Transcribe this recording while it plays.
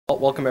Well,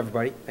 welcome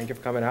everybody. Thank you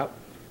for coming out.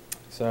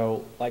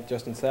 So, like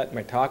Justin said,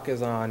 my talk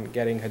is on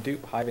getting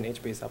Hadoop, Hive, and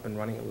HBase up and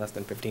running in less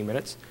than 15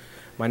 minutes.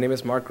 My name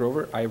is Mark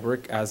Grover. I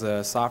work as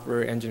a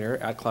software engineer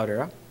at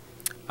Cloudera.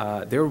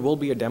 There will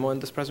be a demo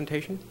in this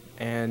presentation,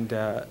 and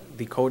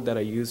the code that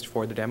I used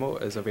for the demo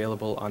is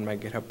available on my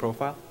GitHub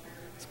profile.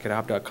 It's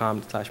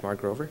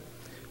github.com/markgrover.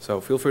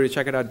 So feel free to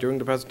check it out during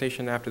the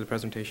presentation, after the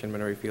presentation,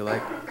 whenever you feel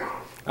like.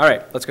 All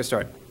right, let's get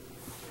started.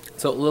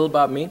 So a little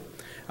about me.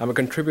 I'm a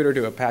contributor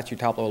to Apache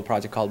top-level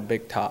project called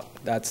Big Top.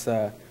 That's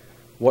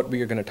what we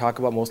are going to talk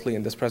about mostly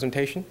in this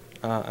presentation.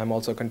 I'm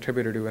also a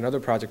contributor to another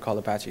project called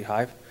Apache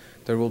Hive.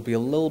 There will be a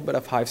little bit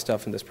of Hive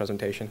stuff in this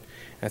presentation.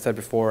 As I said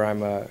before,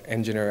 I'm an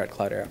engineer at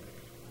Cloudera.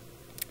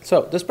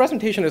 So this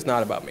presentation is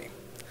not about me.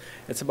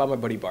 It's about my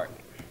buddy Bart.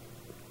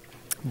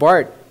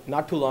 Bart,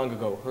 not too long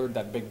ago, heard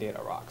that big data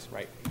rocks,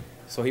 right?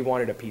 So he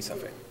wanted a piece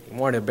of it. He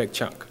wanted a big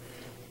chunk.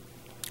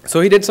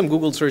 So he did some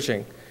Google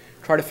searching,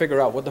 tried to figure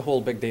out what the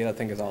whole big data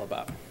thing is all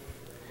about.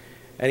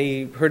 And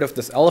he heard of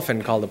this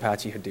elephant called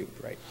Apache Hadoop,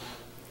 right?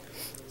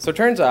 So it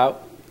turns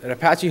out that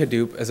Apache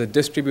Hadoop is a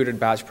distributed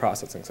batch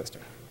processing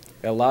system.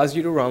 It allows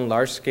you to run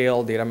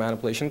large-scale data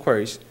manipulation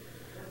queries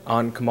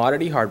on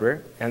commodity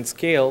hardware and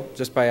scale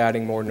just by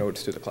adding more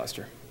nodes to the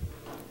cluster,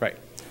 right?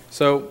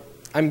 So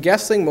I'm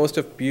guessing most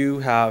of you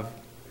have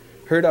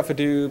heard of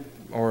Hadoop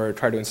or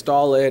tried to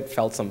install it,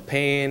 felt some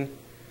pain.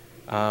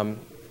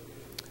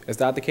 Is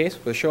that the case?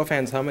 With a show of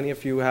hands, how many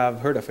of you have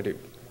heard of Hadoop?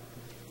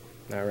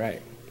 All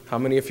right. How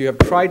many of you have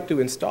tried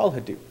to install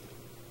Hadoop?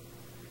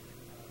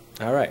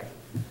 All right.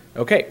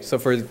 Okay, so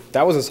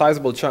that was a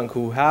sizable chunk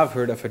who have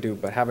heard of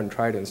Hadoop but haven't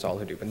tried to install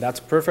Hadoop, and that's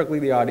perfectly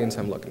the audience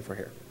I'm looking for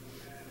here.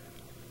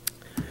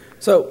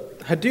 So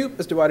Hadoop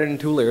is divided in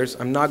two layers.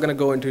 I'm not going to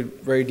go into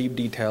very deep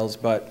details,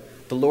 but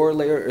the lower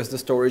layer is the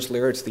storage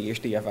layer. It's the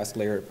HDFS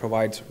layer. It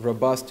provides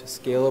robust,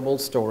 scalable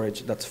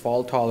storage that's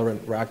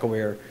fault-tolerant,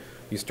 rack-aware.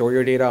 You store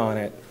your data on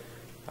it.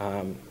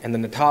 And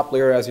then the top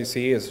layer, as you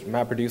see, is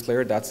MapReduce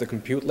layer. That's the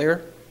compute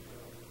layer.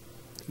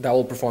 That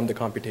will perform the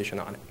computation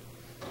on it.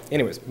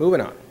 Anyways,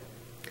 moving on.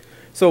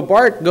 So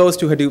Bart goes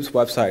to Hadoop's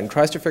website and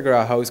tries to figure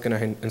out how he's going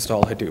to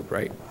install Hadoop,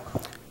 right?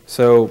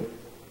 So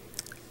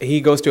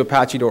he goes to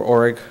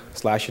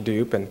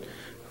apache.org/Hadoop and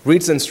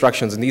reads the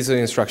instructions, and these are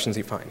the instructions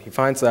he finds. He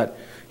finds that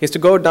he has to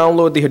go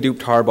download the Hadoop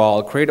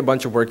tarball, create a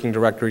bunch of working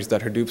directories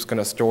that Hadoop's going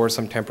to store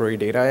some temporary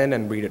data in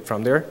and read it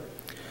from there.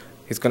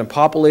 He's going to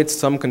populate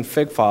some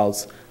config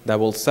files that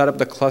will set up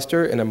the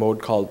cluster in a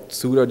mode called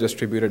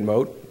pseudo-distributed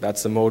mode.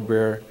 That's the mode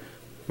where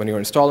when you're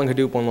installing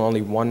Hadoop on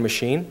only one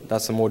machine,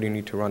 that's the mode you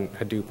need to run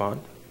Hadoop on.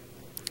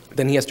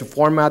 Then he has to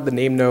format the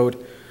name node,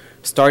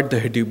 start the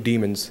Hadoop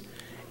daemons,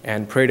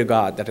 and pray to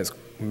God that his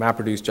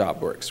MapReduce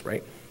job works,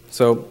 right?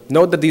 So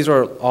note that these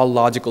are all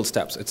logical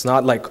steps. It's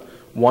not like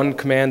one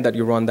command that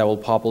you run that will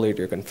populate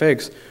your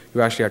configs.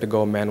 You actually have to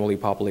go manually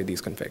populate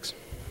these configs.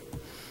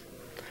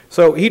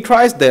 So he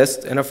tries this,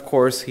 and of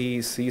course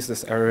he sees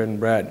this error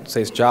in red. It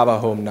says Java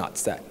home not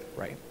set,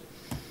 right?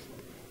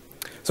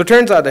 So it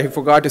turns out that he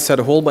forgot to set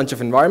a whole bunch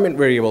of environment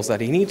variables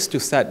that he needs to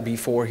set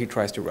before he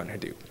tries to run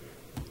Hadoop.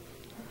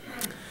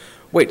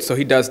 Wait, so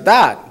he does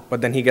that,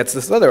 but then he gets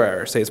this other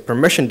error. It says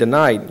permission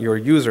denied. Your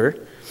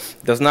user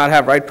does not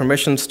have right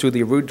permissions to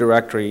the root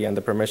directory, and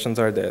the permissions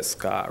are this,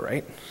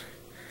 right?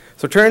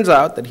 So it turns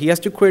out that he has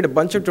to create a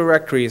bunch of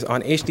directories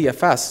on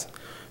HDFS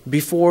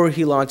before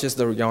he launches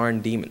the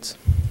yarn daemons.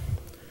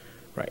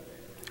 Right.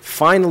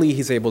 Finally,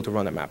 he's able to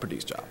run a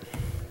MapReduce job.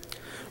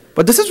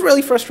 But this is a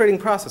really frustrating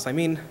process. I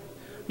mean,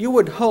 you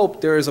would hope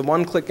there is a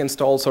one-click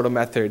install sort of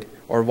method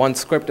or one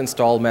script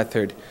install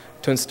method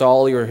to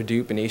install your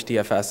Hadoop in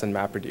HDFS and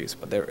MapReduce,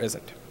 but there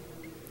isn't.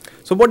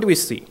 So what do we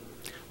see?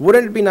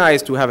 Wouldn't it be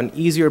nice to have an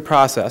easier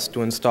process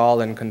to install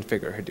and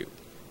configure Hadoop?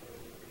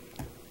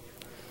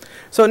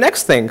 So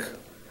next thing,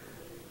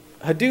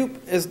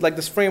 Hadoop is like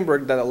this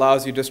framework that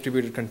allows you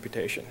distributed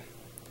computation.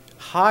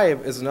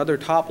 Hive is another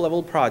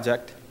top-level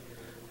project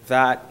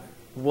that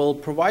will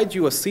provide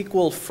you a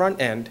SQL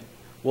front end,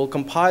 will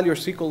compile your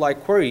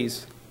SQL-like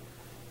queries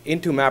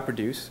into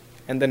MapReduce,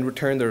 and then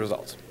return the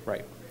results,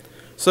 right?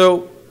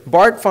 So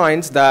Bart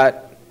finds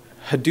that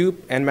Hadoop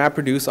and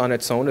MapReduce on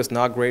its own is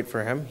not great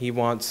for him. He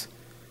wants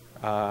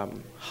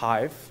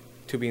Hive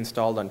to be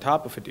installed on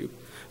top of Hadoop.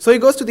 So he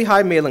goes to the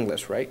Hive mailing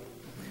list, right?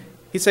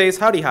 He says,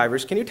 howdy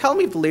Hivers, can you tell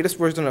me if the latest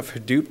version of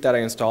Hadoop that I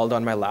installed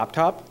on my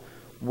laptop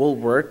will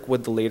work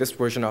with the latest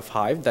version of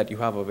Hive that you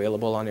have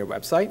available on your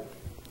website?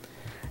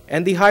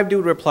 And the Hive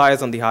dude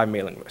replies on the Hive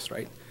mailing list,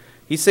 right?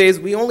 He says,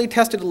 we only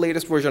tested the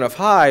latest version of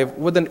Hive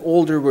with an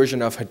older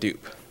version of Hadoop.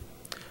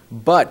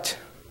 But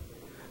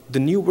the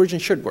new version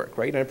should work,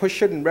 right? And I put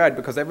should in red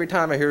because every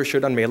time I hear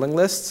should on mailing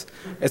lists,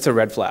 it's a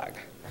red flag,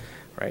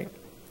 right?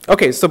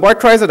 Okay, so Bart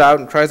tries it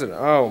out and tries it.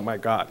 Oh my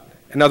God,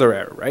 another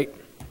error, right?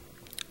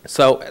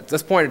 So at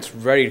this point, it's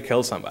ready to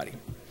kill somebody.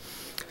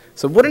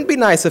 So wouldn't it be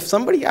nice if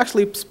somebody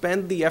actually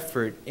spent the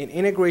effort in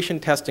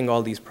integration testing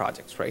all these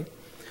projects, right?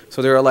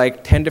 So there are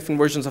like 10 different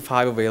versions of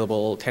Hive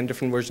available, 10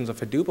 different versions of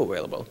Hadoop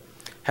available.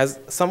 Has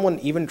someone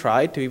even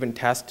tried to even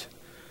test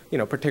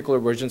particular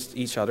versions to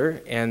each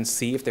other and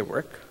see if they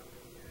work.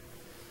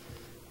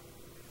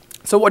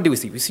 So what do we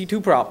see? We see two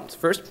problems.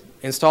 First,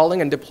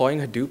 installing and deploying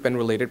Hadoop and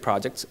related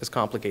projects is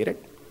complicated.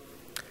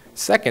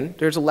 Second,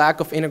 there's a lack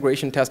of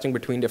integration testing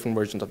between different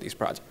versions of these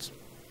projects.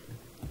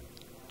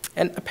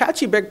 And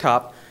Apache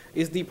BigTop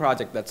is the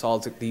project that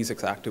solves these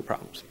exact two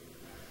problems.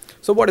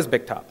 So what is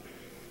BigTop?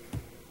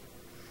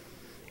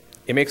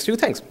 It makes two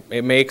things.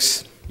 It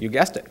makes, you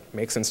guessed it,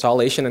 makes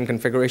installation and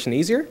configuration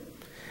easier,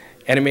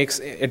 and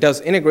it does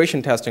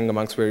integration testing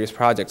amongst various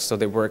projects so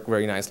they work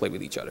very nicely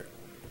with each other.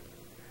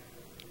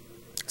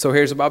 So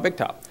here's about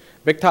BigTop.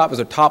 BigTop is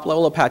a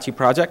top-level Apache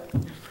project.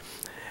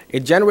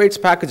 It generates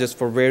packages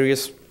for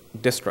various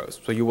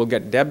distros. So you will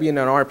get Debian and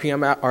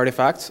RPM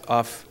artifacts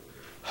of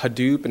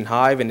Hadoop and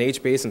Hive and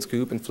HBase and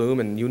Scoop and Flume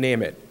and you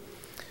name it.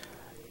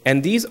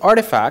 And these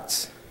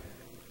artifacts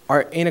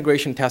are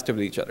integration tested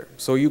with each other.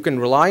 So you can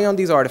rely on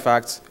these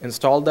artifacts,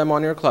 install them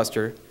on your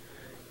cluster,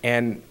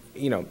 and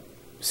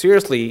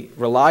seriously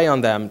rely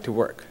on them to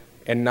work,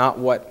 and not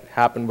what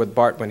happened with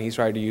Bart when he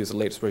tried to use the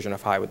latest version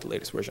of Hive with the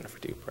latest version of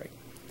Hadoop, right?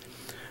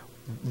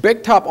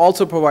 BigTop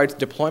also provides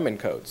deployment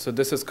code. So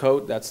this is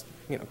code that's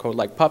code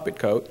like Puppet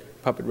code,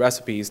 Puppet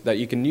recipes that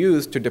you can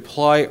use to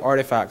deploy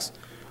artifacts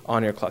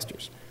on your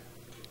clusters.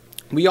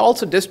 We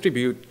also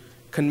distribute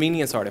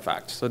convenience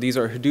artifacts. So these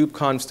are Hadoop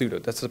conf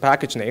sudo. That's the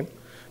package name.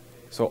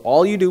 So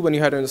all you do when you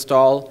had to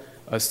install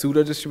a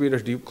sudo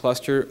distributed Hadoop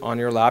cluster on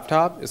your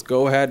laptop is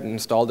go ahead and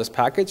install this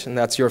package, and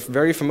that's your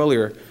very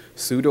familiar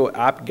sudo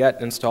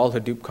apt-get install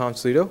Hadoop conf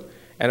sudo,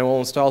 and it will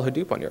install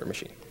Hadoop on your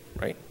machine,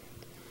 right?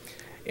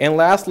 And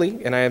lastly,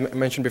 and I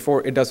mentioned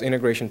before, it does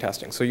integration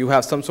testing. So you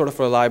have some sort of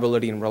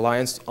reliability and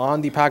reliance on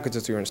the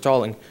packages you're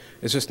installing.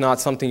 It's just not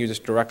something you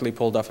just directly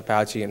pulled off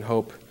Apache and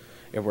hope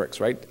it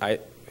works, right?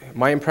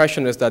 My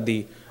impression is that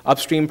the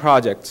upstream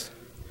projects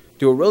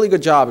do a really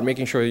good job at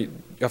making sure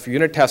of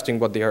unit testing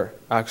what they are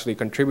actually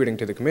contributing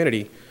to the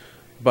community,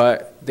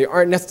 but they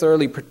aren't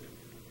necessarily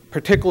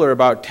particular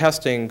about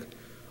testing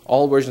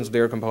all versions of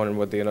their component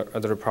with the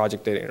other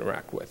project they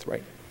interact with,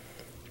 right?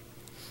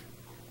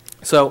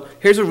 So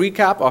here's a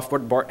recap of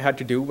what Bart had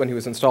to do when he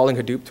was installing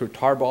Hadoop through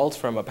tarballs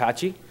from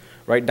Apache,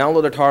 right?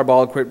 Download a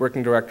tarball, create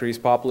working directories,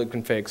 populate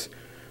configs,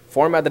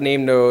 format the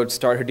name node,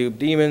 start Hadoop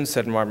daemons,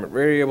 set environment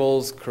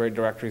variables, create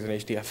directories in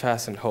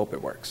HDFS, and hope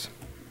it works.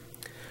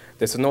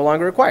 This is no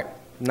longer required.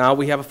 Now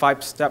we have a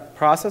 5-step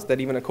process that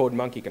even a code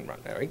monkey can run,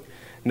 right?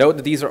 Note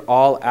that these are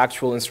all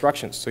actual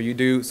instructions. So you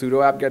do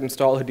sudo apt-get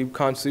install Hadoop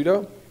conf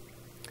sudo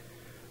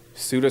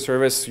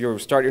service, you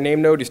start your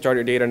name node, you start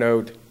your data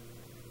node,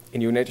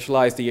 and you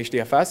initialize the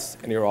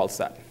HDFS, and you're all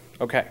set.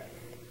 Okay,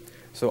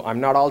 so I'm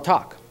not all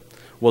talk.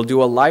 We'll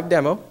do a live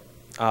demo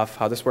of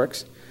how this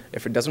works.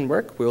 If it doesn't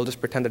work, we'll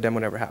just pretend the demo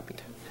never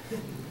happened.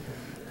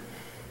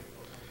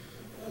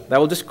 That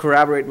will just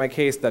corroborate my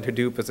case that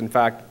Hadoop is in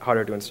fact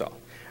harder to install.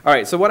 All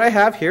right, so what I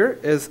have here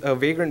is a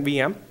Vagrant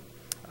VM.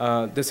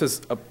 This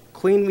is a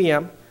clean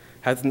VM,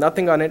 has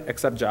nothing on it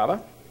except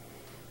Java.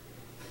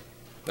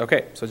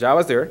 Okay, so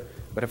Java's there,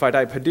 but if I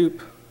type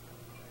Hadoop,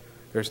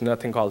 there's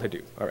nothing called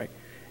Hadoop, all right.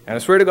 And I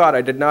swear to God,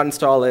 I did not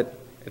install it.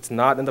 It's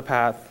not in the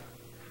path.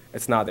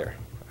 It's not there.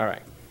 All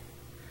right.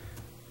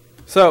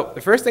 So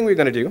the first thing we're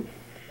going to do,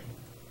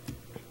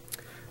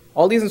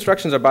 all these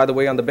instructions are, by the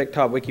way, on the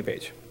BigTop wiki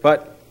page.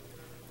 But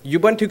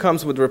Ubuntu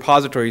comes with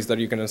repositories that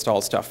you can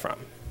install stuff from.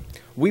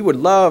 We would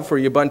love for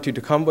Ubuntu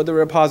to come with a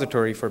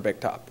repository for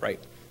BigTop, right?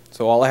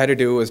 So all I had to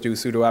do was do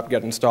sudo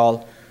apt-get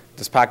install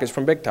this package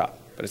from BigTop,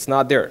 but it's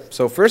not there.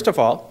 So first of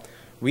all,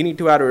 we need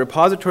to add a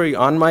repository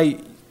on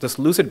this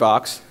Lucid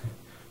box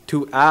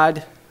to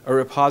add a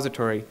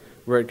repository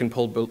where it can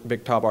pull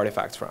BigTop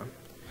artifacts from.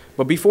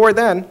 But before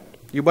then,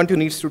 Ubuntu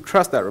needs to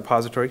trust that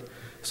repository,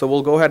 so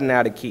we'll go ahead and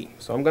add a key.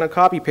 So I'm going to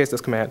copy paste this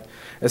command,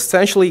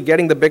 essentially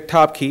getting the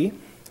BigTop key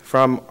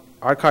from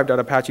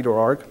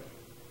archive.apache.org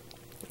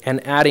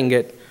and adding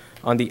it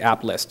on the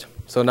app list.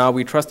 So now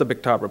we trust the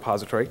BigTop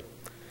repository.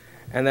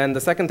 And then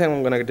the second thing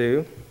I'm going to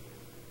do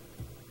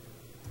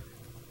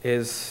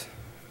is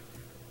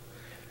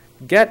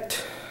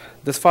get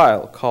this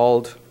file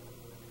called,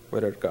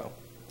 where did it go?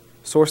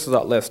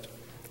 Sources.list.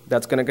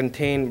 That's going to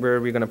contain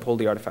where we're going to pull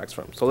the artifacts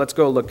from. So let's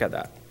go look at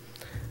that.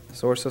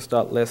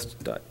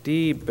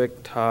 Sources.list.d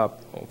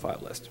BigTop home file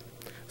list.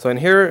 So in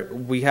here,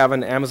 we have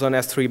an Amazon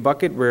S3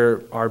 bucket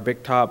where our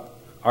BigTop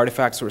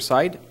artifacts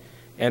reside.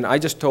 And I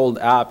just told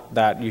app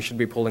that you should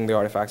be pulling the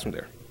artifacts from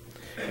there.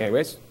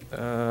 Anyways,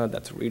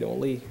 that's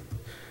read-only.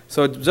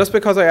 So just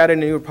because I added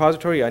a new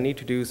repository, I need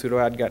to do sudo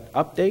apt-get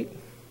update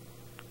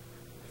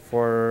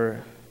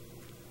for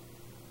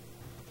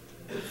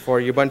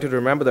Ubuntu to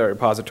remember the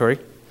repository.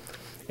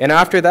 And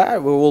after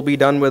that, we will be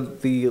done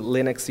with the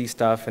Linuxy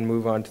stuff and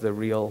move on to the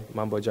real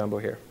mumbo jumbo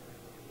here.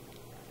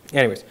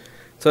 Anyways,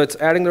 so it's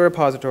adding the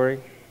repository.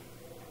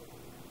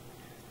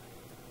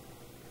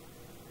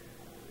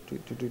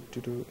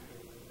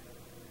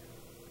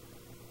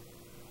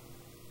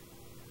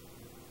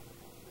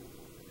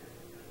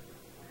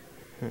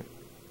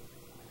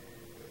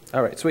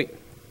 All right, sweet.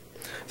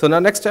 So now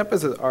next step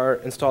is our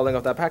installing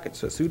of that package.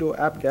 So sudo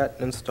apt-get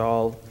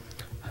install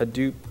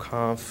Hadoop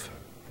conf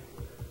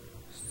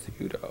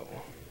sudo.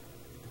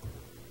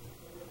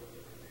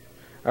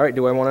 All right,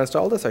 do I want to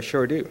install this? I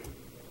sure do.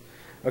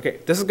 Okay,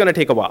 this is going to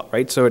take a while,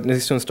 right? So it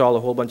needs to install a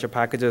whole bunch of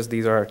packages.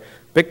 These are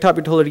BigTop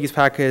utilities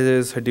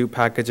packages, Hadoop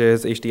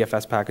packages,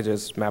 HDFS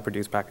packages,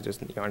 MapReduce packages,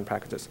 and Yarn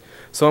packages.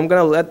 So I'm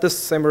going to let this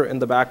simmer in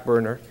the back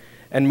burner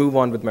and move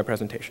on with my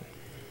presentation.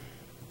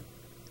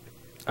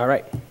 All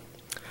right.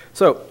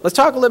 So let's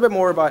talk a little bit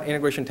more about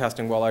integration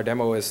testing while our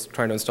demo is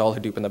trying to install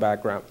Hadoop in the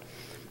background.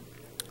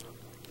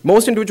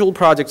 Most individual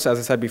projects, as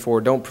I said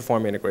before, don't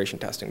perform integration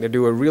testing. They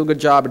do a real good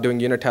job at doing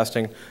unit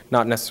testing,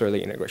 not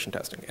necessarily integration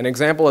testing. An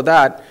example of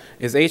that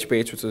is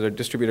HBase, which is a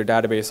distributed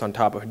database on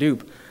top of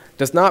Hadoop,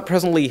 does not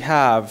presently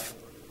have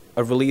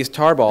a released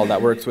tarball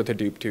that works with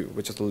Hadoop 2,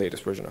 which is the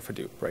latest version of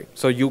Hadoop, right?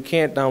 So you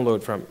can't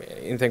download from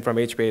anything from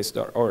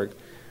hbase.org,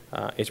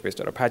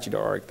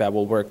 hbase.apache.org, that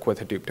will work with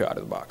Hadoop 2 out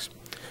of the box.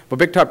 But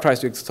BigTop tries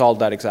to solve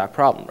that exact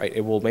problem, right?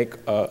 It will make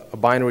a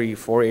binary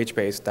for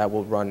HBase that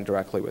will run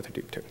directly with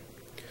Hadoop 2.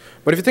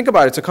 But if you think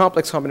about it, it's a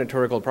complex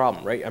combinatorial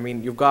problem, right? I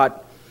mean, you've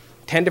got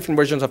 10 different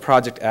versions of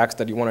Project X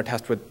that you want to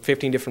test with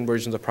 15 different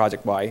versions of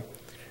Project Y.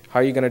 How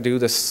are you going to do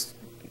this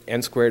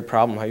n squared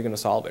problem? How are you going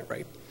to solve it,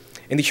 right?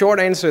 And the short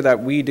answer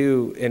that we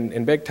do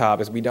in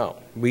BigTop is we don't.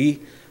 We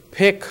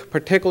pick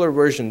particular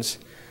versions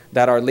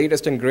that are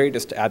latest and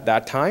greatest at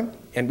that time,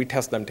 and we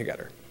test them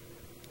together.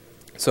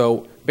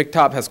 So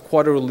BigTop has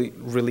quarterly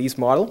release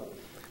model.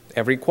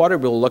 Every quarter,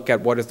 we'll look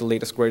at what is the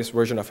latest, greatest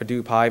version of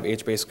Hadoop, Hive,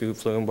 HBase, Scoop,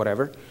 Flume,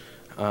 whatever.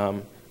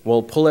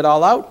 We'll pull it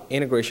all out,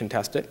 integration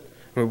test it.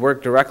 And we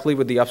work directly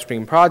with the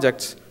upstream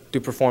projects to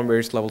perform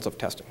various levels of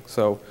testing.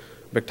 So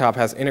BigTop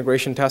has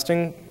integration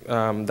testing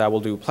that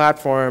will do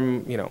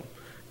platform,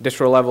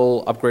 distro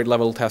level, upgrade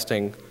level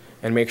testing,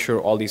 and make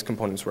sure all these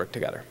components work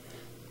together.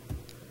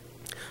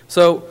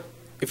 So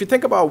if you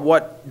think about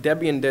what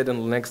Debian did in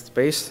the Linux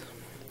space,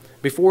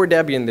 before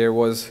Debian there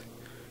was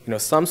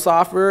some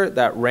software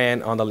that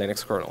ran on the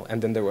Linux kernel,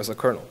 and then there was a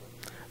kernel.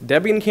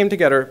 Debian came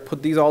together,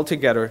 put these all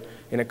together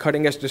in a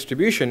cutting-edge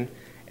distribution,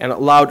 and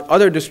allowed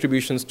other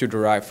distributions to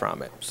derive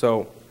from it.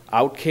 So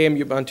out came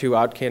Ubuntu,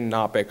 out came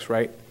Knoppix,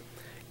 right?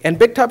 And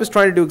BigTop is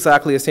trying to do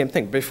exactly the same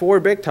thing.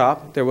 Before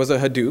BigTop, there was a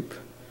Hadoop,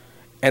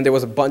 and there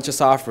was a bunch of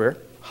software,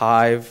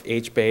 Hive,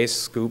 HBase,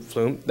 Scoop,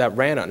 Flume, that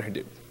ran on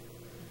Hadoop.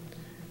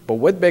 But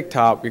with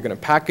BigTop, you're going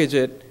to package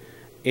it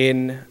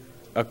in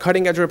a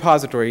cutting-edge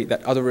repository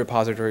that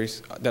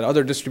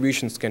other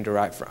distributions can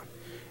derive from.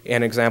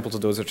 And examples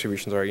of those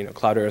distributions are,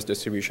 Cloudera's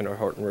distribution, or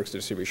Hortonworks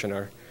distribution,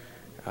 or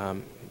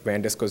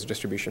Vandisco's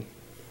distribution.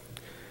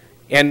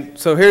 And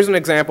so here's an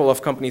example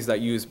of companies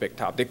that use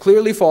BigTop. They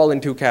clearly fall in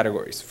two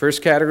categories.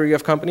 First category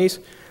of companies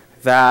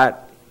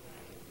that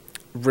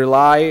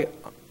rely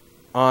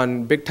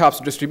on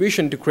BigTop's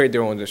distribution to create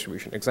their own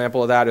distribution.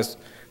 Example of that is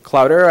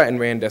Cloudera and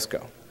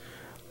Vandisco.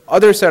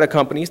 Other set of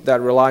companies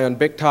that rely on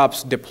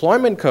BigTop's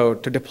deployment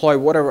code to deploy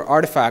whatever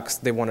artifacts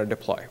they want to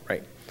deploy,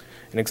 right?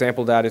 An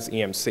example of that is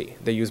EMC.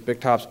 They use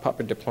BigTop's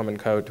Puppet deployment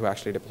code to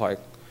actually deploy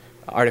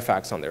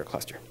artifacts on their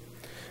cluster.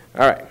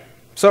 All right,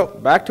 so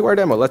back to our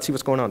demo. Let's see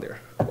what's going on there.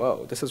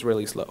 Whoa, this is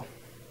really slow.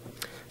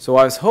 So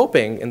I was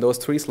hoping in those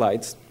 3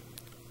 slides,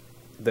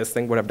 this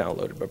thing would have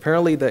downloaded, but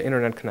apparently the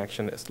internet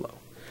connection is slow.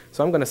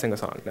 So I'm going to sing a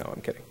song. No,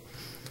 I'm kidding.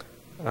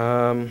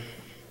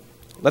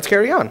 Let's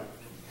carry on.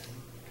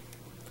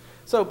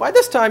 So by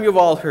this time, you've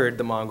all heard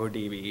the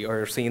MongoDB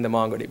or seen the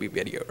MongoDB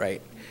video,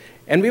 right?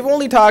 And we've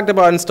only talked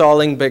about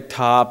installing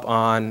BigTop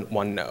on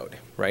one node,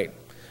 right?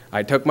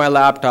 I took my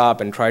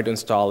laptop and tried to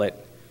install it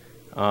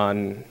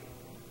on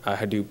a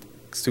Hadoop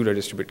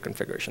pseudo-distributed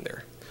configuration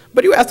there.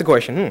 But you asked the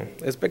question,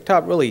 is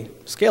BigTop really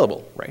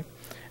scalable, right?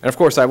 And of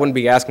course, I wouldn't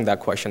be asking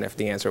that question if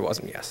the answer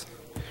wasn't yes.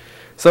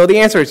 So the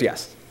answer is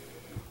yes.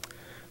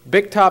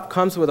 BigTop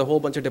comes with a whole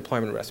bunch of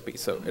deployment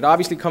recipes. So it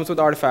obviously comes with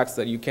artifacts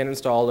that you can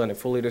install in a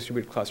fully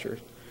distributed cluster.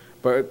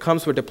 But it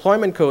comes with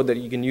deployment code that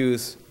you can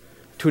use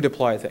to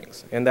deploy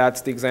things. And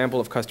that's the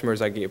example of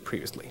customers I gave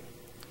previously.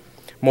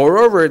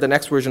 Moreover, the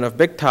next version of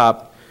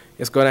BigTop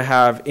is going to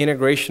have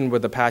integration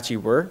with Apache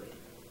Whir,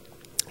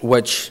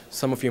 which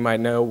some of you might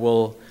know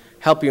will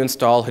help you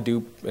install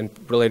Hadoop and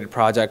related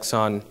projects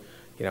on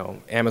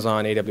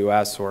Amazon,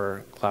 AWS,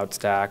 or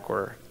CloudStack,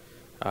 or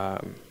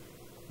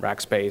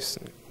Rackspace,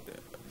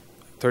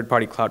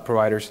 third-party cloud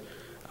providers.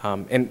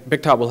 And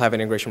BigTop will have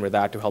integration with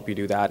that to help you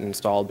do that and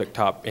install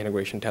BigTop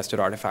integration-tested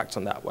artifacts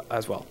on that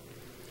as well.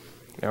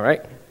 All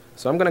right,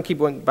 so I'm going to keep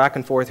going back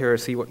and forth here to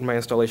see what my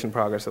installation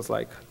progress is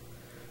like.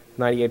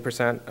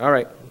 98%. All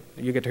right,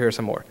 you get to hear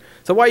some more.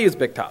 So why use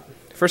BigTop?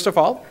 First of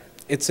all,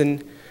 it's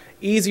an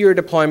easier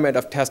deployment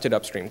of tested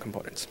upstream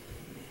components.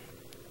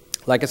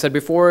 Like I said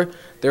before,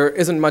 there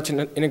isn't much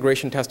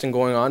integration testing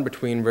going on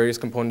between various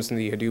components in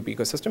the Hadoop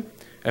ecosystem,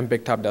 and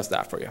BigTop does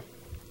that for you.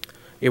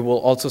 It will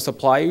also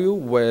supply you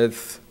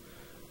with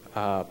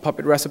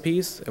Puppet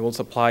recipes. It will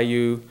supply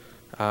you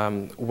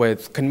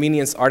with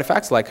convenience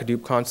artifacts like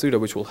Hadoop conf sudo,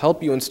 which will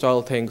help you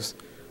install things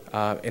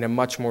in a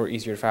much more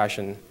easier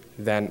fashion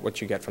than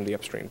what you get from the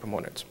upstream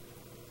components.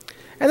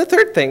 And the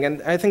third thing,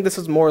 and I think this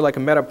is more like a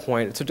meta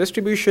point, it's a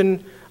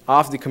distribution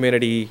of the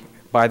community,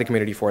 by the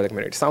community, for the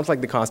community. Sounds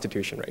like the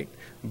Constitution, right?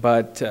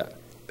 But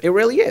it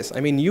really is. I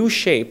mean, you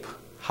shape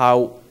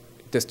how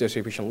this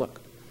distribution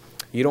look.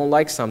 You don't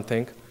like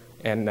something,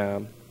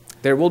 and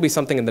there will be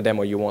something in the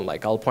demo you won't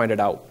like. I'll point it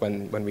out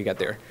when we get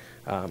there.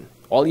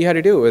 All you had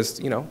to do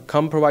is,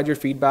 come provide your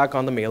feedback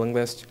on the mailing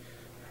list.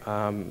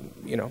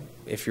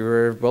 If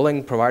you're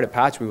willing, provide a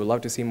patch. We would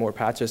love to see more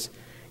patches.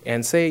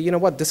 And say, you know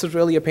what, this is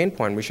really a pain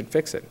point. We should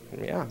fix it.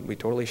 Yeah, we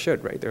totally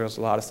should, right? There's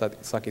a lot of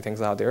sucky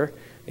things out there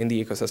in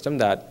the ecosystem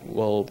that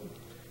we'll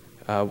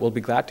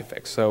be glad to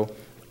fix. So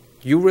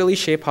you really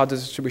shape how the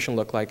distribution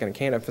look like, and I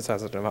can't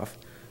emphasize it enough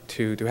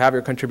to have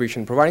your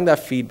contribution, providing that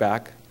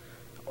feedback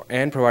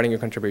and providing your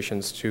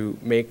contributions to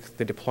make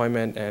the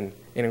deployment and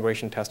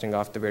integration testing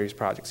of the various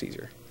projects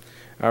easier.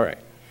 All right,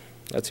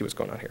 let's see what's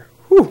going on here.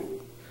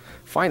 Whew,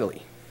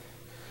 finally.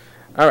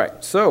 All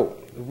right, so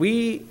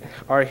we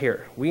are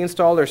here. We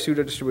installed our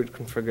sudo distributed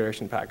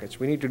configuration package.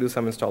 We need to do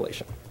some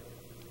installation.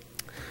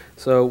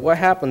 So what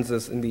happens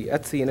is in the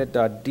etc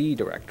init.d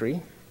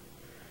directory,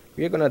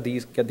 we are going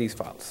to get these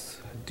files,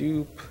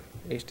 Hadoop,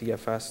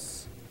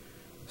 HDFS,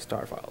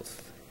 star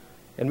files.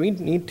 And we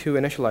need to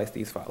initialize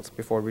these files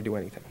before we do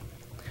anything.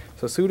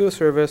 So sudo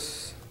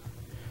service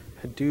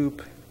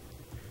Hadoop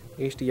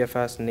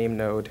HDFS name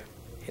node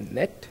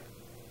init.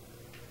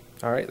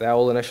 All right, that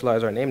will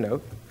initialize our name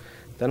node.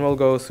 Then we'll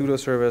go sudo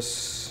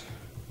service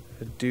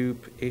Hadoop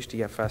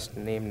HDFS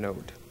name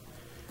node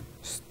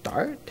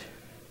start.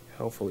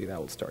 Hopefully that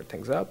will start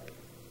things up.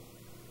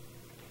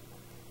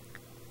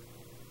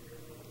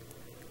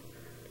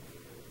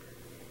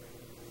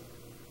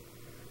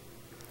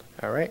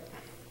 All right.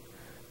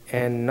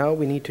 And now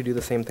we need to do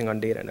the same thing on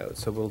data node.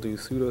 So we'll do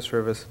sudo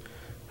service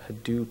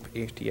Hadoop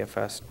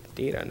HDFS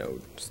data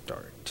node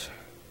start.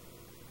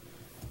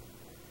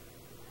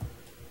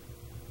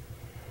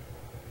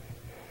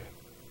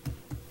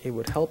 It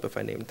would help if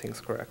I named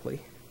things correctly.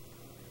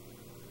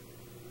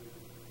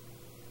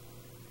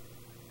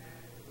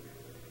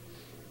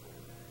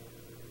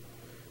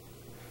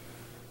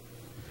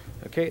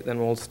 Okay, then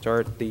we'll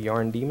start the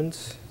yarn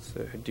daemons.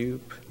 So Hadoop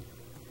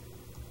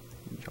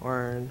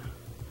yarn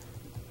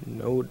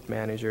node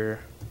manager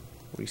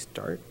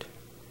restart.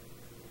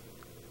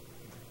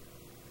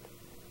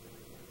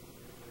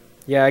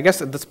 Yeah, I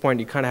guess at this point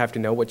you kind of have to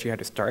know what you had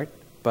to start.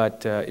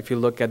 But if you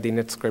look at the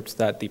init scripts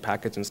that the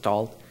package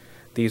installed,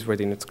 these were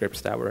the init scripts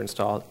that were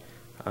installed.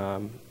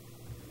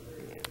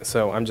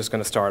 So I'm just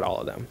going to start all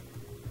of them.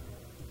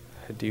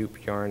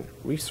 Hadoop yarn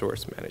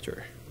resource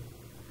manager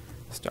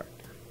start.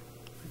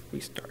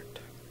 Restart.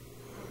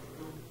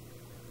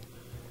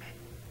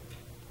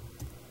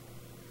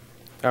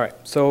 All right,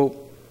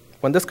 so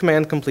when this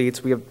command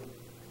completes, we have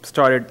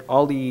started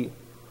all the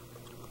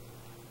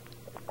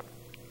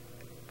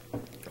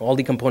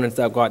components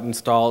that got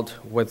installed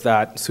with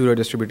that sudo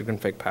distributed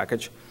config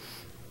package.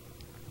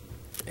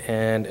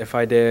 And if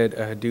I did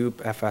a Hadoop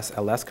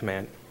fsls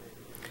command,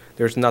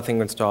 there's nothing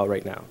installed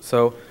right now.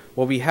 So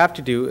what we have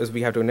to do is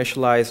we have to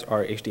initialize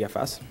our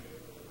HDFS.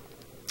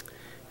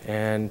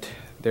 And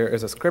there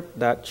is a script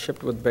that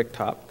shipped with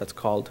BigTop that's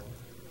called,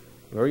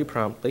 very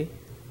promptly,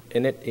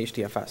 init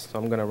HDFS. So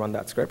I'm going to run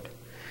that script.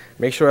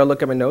 Make sure I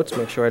look at my notes,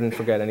 make sure I didn't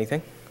forget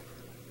anything.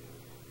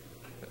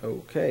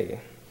 Okay.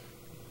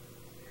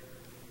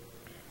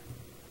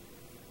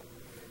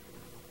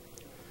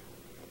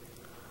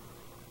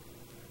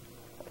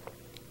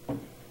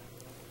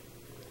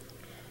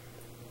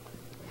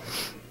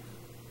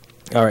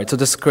 All right, so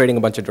this is creating a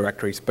bunch of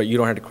directories, but you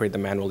don't have to create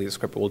them manually. The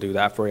script will do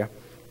that for you.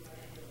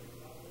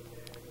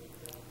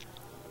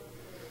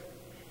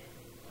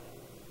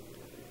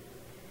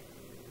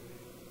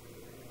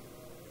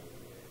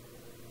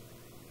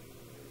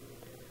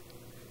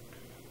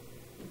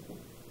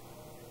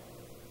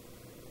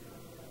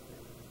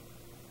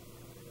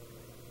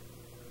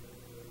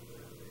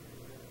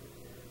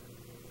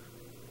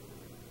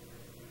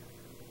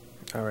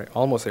 All right,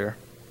 almost there.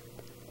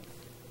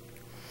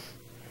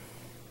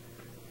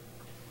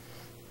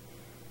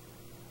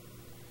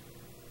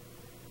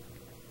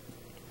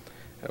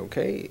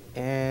 Okay,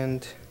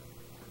 and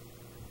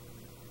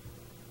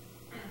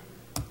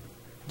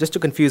just to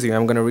confuse you,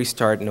 I'm going to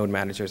restart node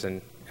managers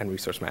and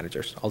resource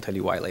managers. I'll tell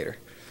you why later.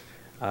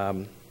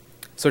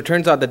 So it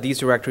turns out that these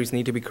directories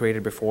need to be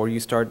created before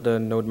you start the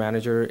node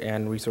manager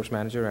and resource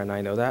manager, and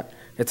I know that.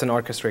 It's an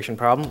orchestration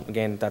problem.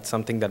 Again, that's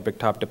something that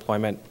BigTop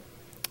deployment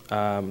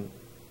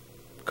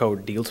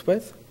code deals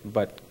with,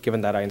 but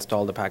given that I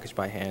installed the package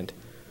by hand,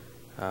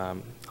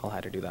 I'll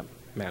have to do that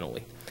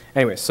manually.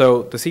 Anyway,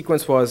 so the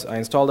sequence was I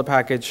install the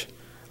package,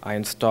 I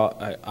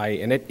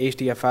init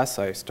HDFS,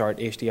 I start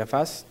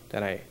HDFS,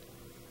 then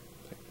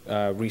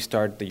I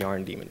restart the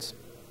yarn daemons.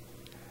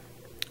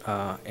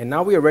 And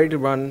now we are ready to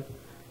run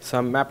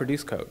some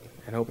MapReduce code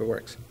and hope it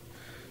works.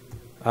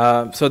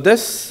 So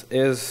this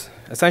is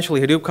essentially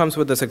Hadoop comes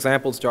with this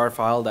examples jar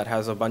file that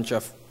has a bunch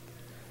of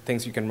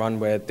things you can run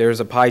with. There's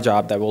a pi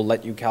job that will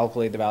let you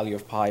calculate the value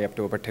of pi up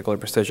to a particular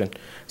precision.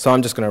 So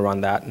I'm just going to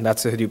run that, and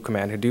that's the Hadoop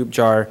command, Hadoop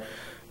jar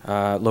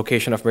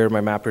location of where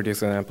my MapReduce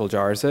example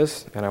jars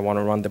is, and I want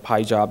to run the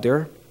Pi job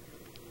there.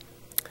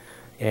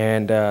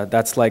 And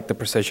that's like the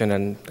precision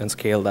and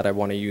scale that I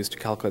want to use to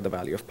calculate the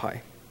value of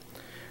pi.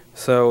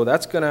 So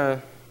that's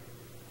gonna,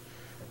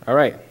 all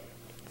right,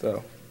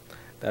 so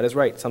that is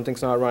right,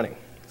 something's not running.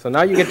 So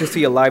now you get to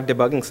see a live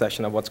debugging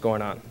session of what's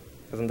going on.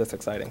 Isn't this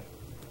exciting?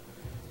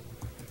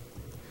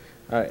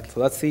 All right, so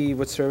let's see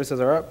which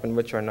services are up and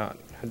which are not.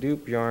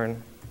 Hadoop,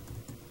 Yarn,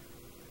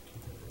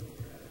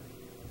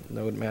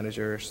 node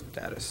manager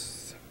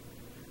status.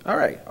 All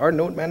right, our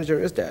node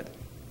manager is dead.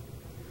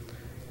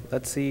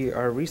 Let's see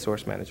our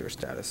resource manager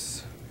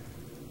status.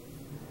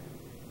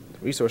 The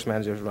resource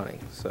manager is running.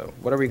 So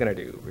what are we going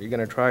to do? We're going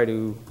to try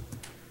to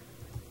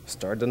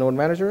start the node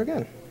manager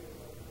again.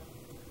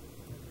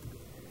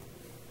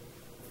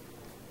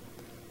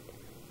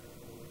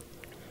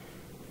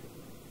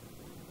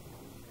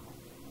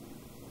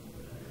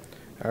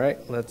 All right,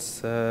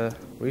 let's,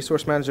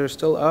 resource manager is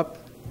still up.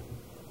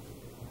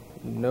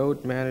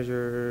 Node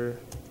manager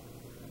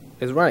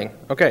is running.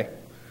 Okay,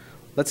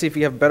 let's see if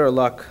we have better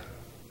luck.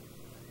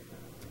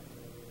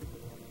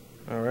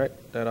 All right,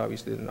 that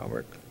obviously did not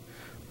work.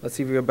 Let's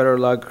see if we have better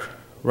luck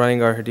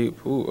running our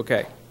Hadoop. Ooh,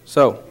 okay.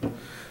 So,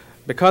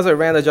 because I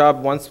ran the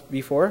job once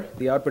before,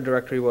 the output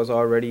directory was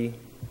already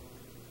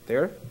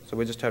there, so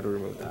we just have to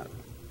remove that.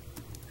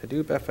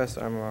 Hadoop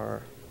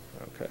fsmr,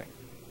 okay.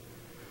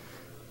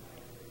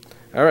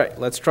 All right,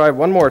 let's try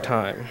one more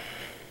time.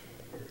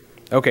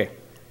 Okay,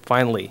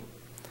 finally.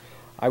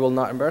 I will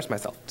not embarrass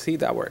myself. See,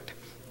 that worked.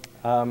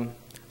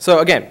 So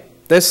again,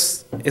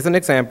 this is an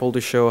example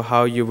to show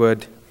how you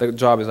would, the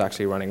job is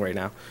actually running right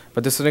now,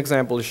 but this is an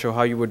example to show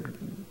how you would,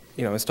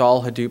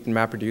 install Hadoop and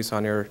MapReduce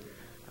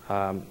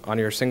on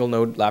your single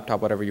node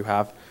laptop, whatever you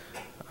have.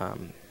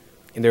 And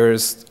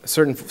there's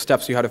certain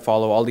steps you have to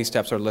follow. All these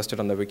steps are listed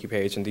on the wiki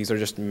page, and these are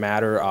just a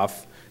matter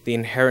of the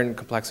inherent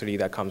complexity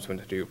that comes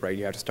with Hadoop, right?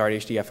 You have to start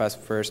HDFS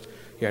first,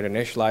 you have to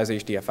initialize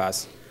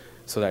HDFS,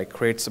 so that it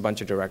creates a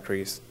bunch of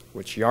directories,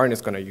 which Yarn is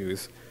going to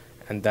use,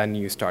 and then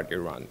you start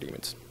your run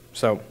daemons.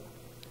 So,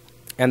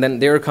 and then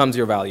there comes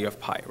your value of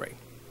pi, right?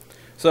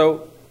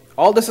 So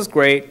all this is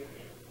great,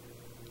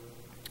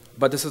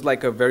 but this is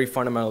like a very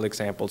fundamental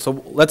example.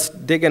 So let's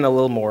dig in a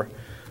little more.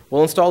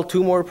 We'll install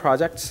 2 more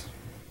projects,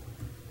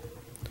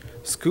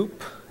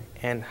 Scoop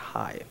and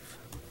Hive.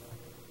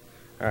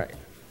 All right.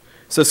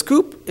 So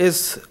Scoop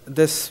is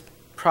this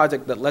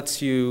project that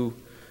lets you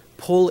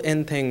pull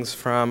in things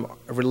from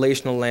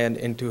relational land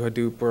into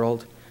Hadoop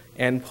world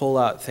and pull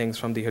out things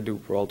from the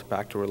Hadoop world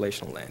back to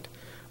relational land.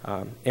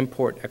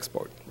 Import,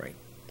 export, right?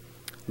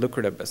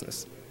 Lucrative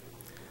business.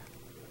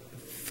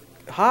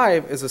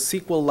 Hive is a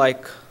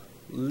SQL-like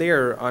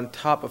layer on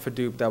top of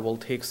Hadoop that will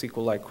take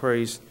SQL-like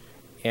queries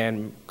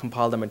and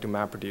compile them into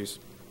MapReduce,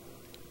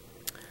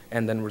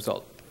 and then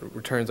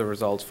returns the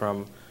results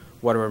from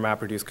whatever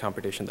MapReduce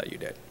computation that you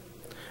did.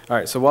 All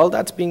right, so while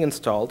that's being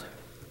installed,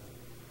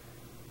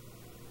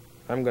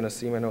 I'm going to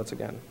see my notes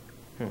again.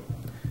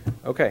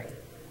 Okay,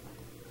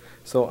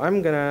 so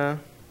I'm going to,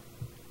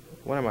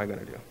 what am I going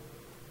to do?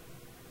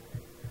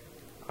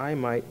 I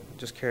might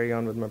just carry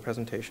on with my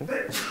presentation.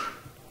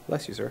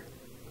 Bless you, sir.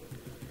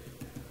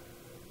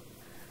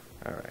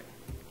 All right.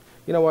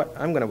 You know what?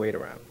 I'm going to wait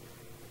around.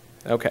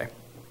 Okay.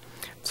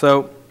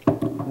 So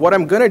what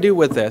I'm going to do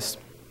with this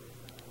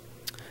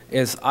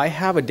is I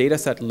have a data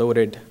set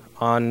loaded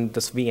on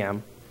this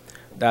VM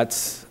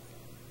that's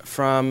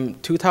from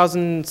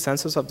 2000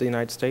 census of the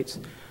United States.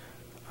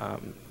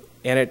 And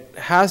it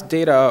has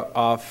data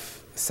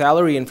of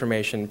salary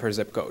information per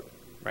zip code,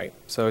 right?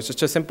 So it's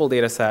just a simple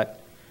data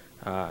set,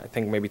 I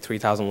think maybe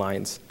 3,000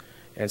 lines.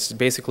 And it's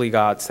basically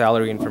got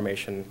salary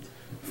information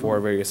for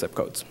various zip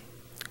codes.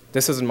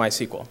 This is in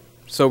MySQL.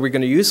 So we're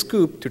going to use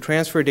Scoop to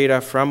transfer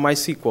data from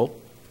MySQL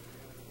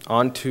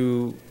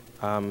onto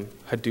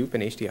Hadoop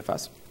and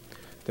HDFS.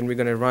 Then we're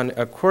going to run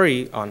a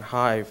query on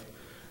Hive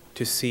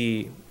to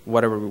see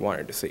whatever we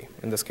wanted to see.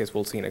 In this case,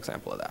 we'll see an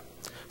example of that.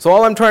 So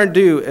all I'm trying to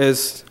do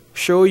is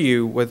show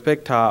you with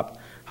BigTop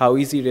how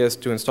easy it is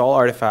to install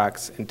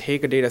artifacts and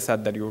take a data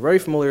set that you're very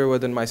familiar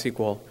with in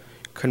MySQL,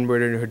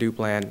 convert it into Hadoop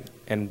land,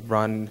 and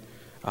run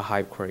a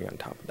Hive query on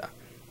top of that.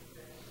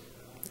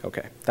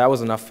 Okay, that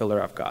was enough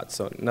filler I've got,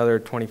 so another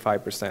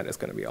 25% is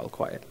going to be all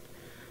quiet.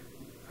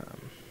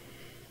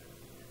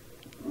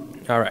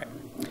 All right,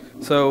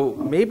 so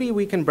maybe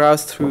we can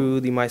browse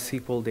through the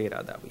MySQL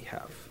data that we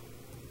have.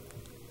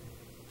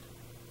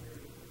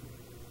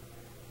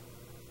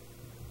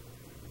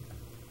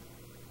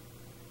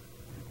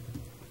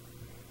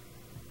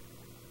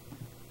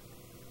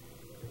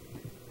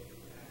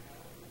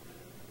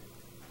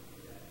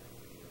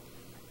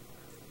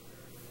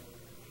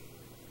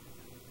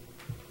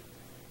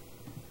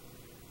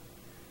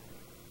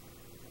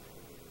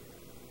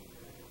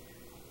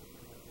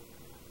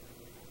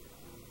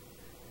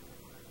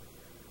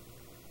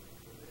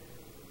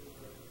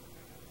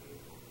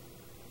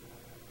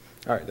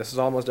 All right, this is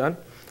almost done.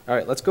 All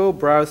right, let's go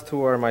browse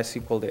through our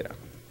MySQL data.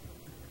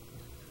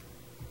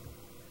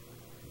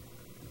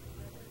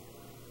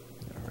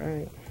 All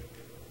right.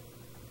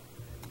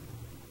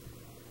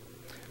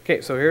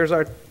 Okay, so here's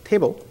our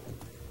table.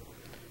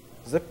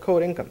 Zip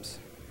code incomes.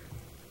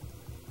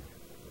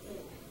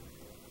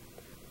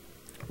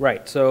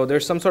 Right, so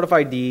there's some sort of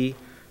ID,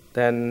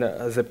 then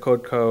a zip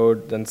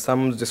code, then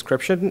some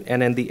description,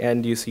 and in the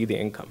end you see the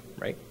income,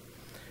 right?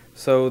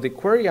 So the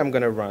query I'm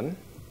going to run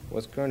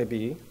was going to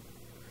be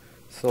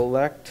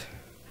select,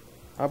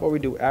 how about we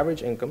do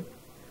average income?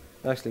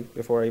 Actually,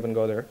 before I even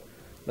go there,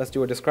 let's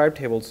do a describe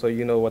table so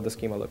you know what the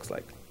schema looks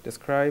like.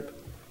 Describe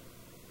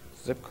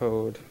zip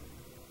code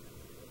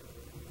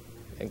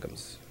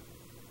incomes.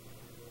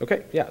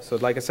 Okay, yeah, so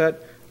like I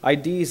said,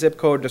 ID, zip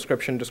code,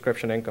 description,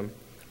 income.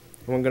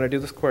 And we're going to do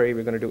this query.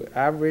 We're going to do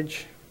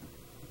average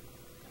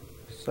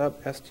sub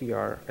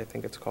str, I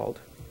think it's called,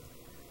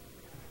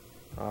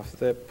 of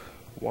zip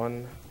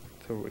 1,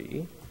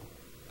 3,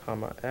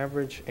 comma,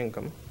 average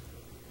income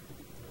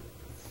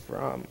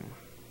from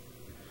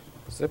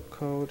zip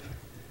code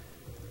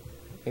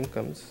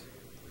incomes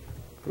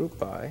group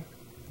by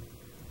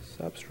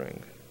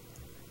substring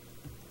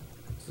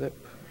zip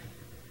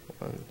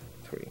 1,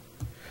 3.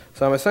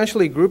 So I'm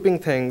essentially grouping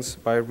things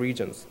by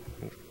regions.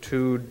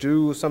 To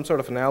do some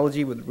sort of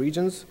analogy with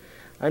regions,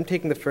 I'm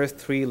taking the first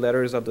 3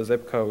 letters of the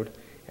zip code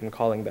and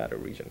calling that a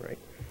region, right?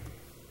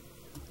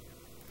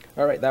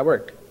 All right, that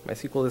worked. My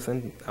SQL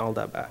isn't all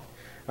that bad.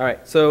 All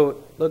right,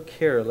 so look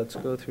here. Let's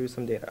go through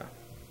some data.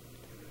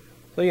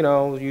 So, you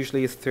know,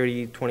 usually it's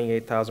 30,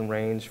 28,000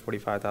 range,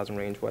 45,000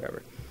 range,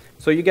 whatever.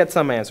 So you get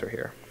some answer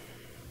here.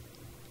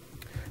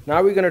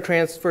 Now we're going to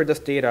transfer this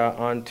data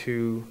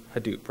onto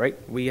Hadoop,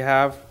 right? We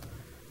have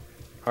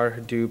our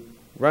Hadoop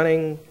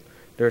running.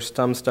 There's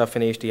some stuff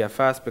in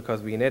HDFS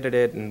because we knitted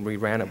it and we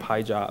ran a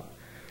PyJob.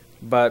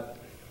 But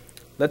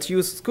let's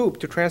use Scoop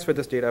to transfer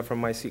this data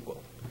from MySQL.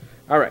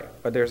 All right,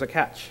 but there's a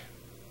catch.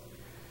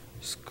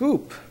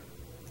 Scoop,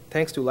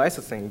 thanks to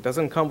licensing,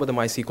 doesn't come with a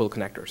MySQL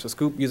connector. So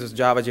Scoop uses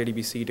Java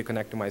JDBC to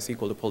connect to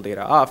MySQL to pull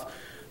data off.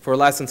 For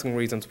licensing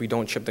reasons, we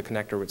don't ship the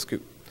connector with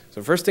Scoop.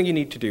 So first thing you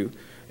need to do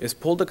is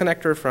pull the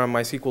connector from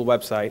MySQL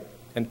website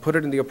and put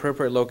it in the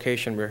appropriate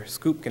location where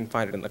Scoop can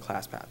find it in the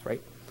class path,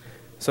 right?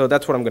 So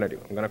that's what I'm going to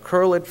do. I'm going to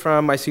curl it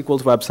from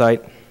MySQL's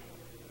website.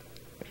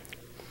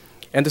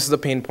 And this is the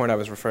pain point I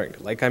was referring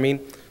to. Like, I mean,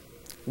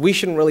 we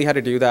shouldn't really have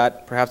to do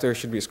that. Perhaps there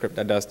should be a script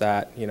that does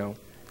that, you know.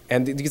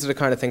 And these are the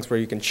kind of things where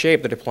you can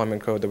shape the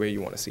deployment code the way you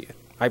want to see it.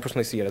 I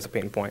personally see it as a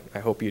pain point. I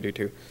hope you do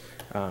too.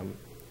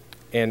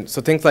 And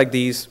so things like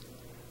these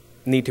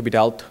need to be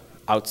dealt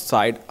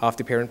outside of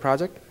the parent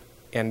project.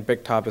 And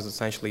BigTop is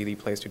essentially the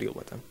place to deal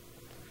with them.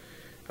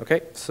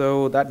 Okay,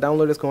 so that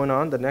download is going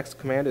on. The next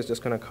command is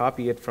just going to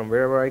copy it from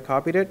wherever I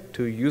copied it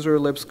to user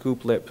lib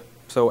scoop lib.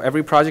 So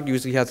every project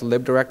usually has a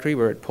lib directory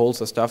where it pulls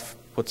the stuff,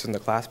 puts in the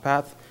class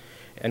path,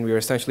 and we're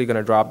essentially going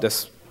to drop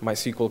this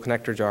MySQL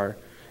connector jar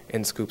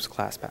in Scoop's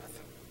class path.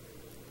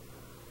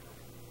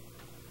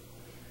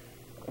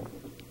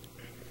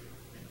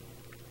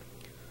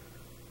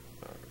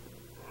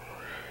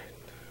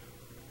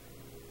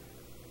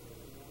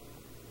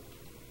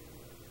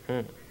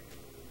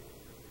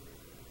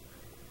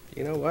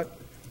 You know what?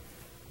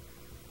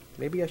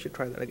 Maybe I should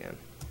try that again.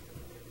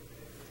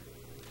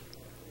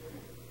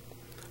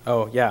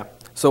 Oh, yeah.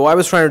 So I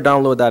was trying to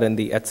download that in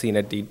the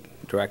etc init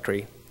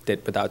directory,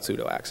 did without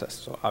sudo access.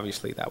 So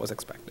obviously that was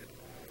expected.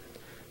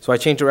 So I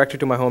changed directory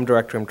to my home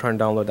directory. I'm trying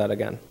to download that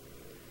again.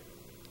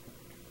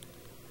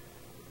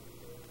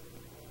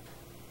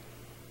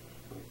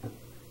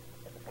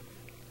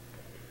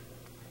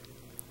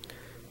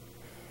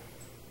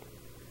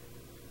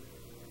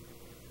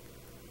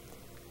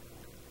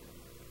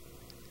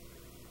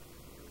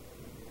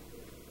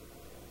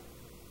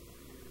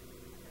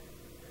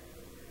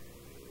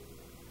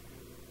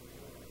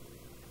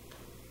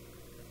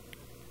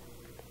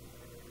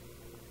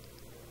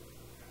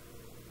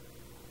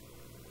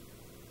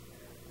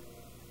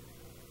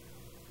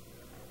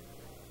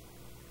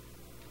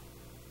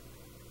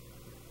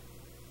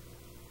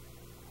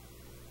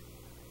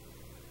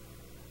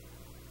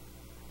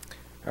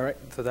 All right,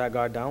 so that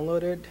got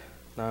downloaded.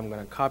 Now I'm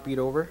going to copy it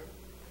over,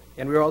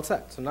 and we're all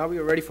set. So now we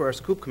are ready for our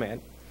scoop command.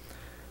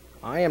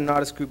 I am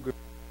not a scoop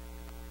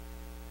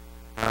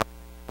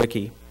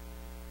wiki.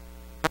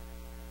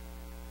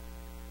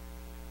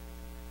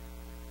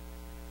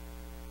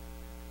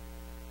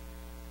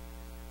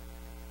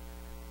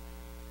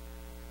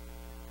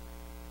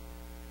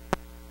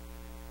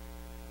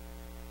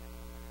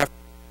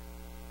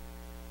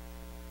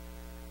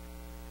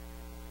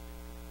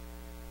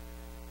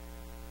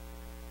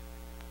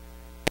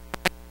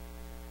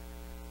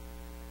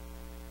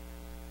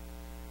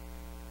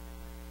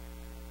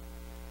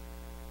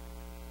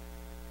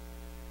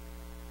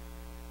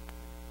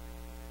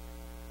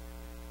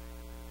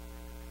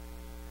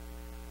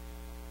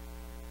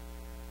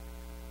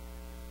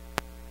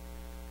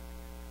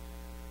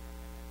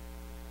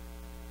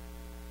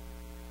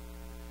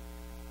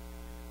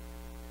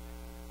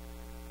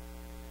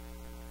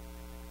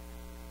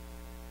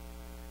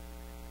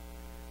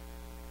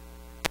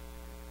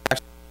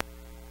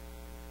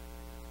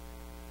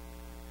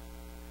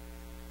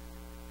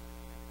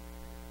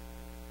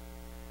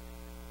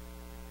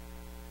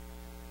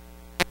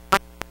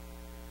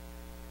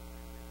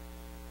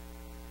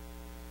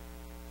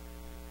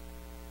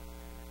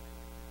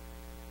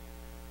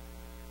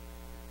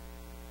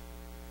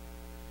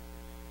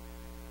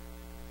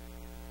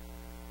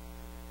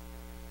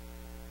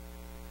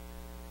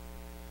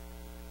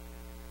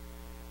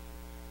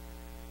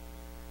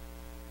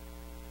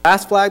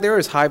 Last flag there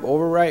is Hive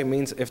overwrite. It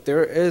means if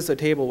there is a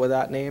table with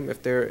that name,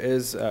 if there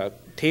is a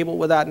table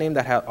with that name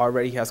that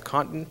already has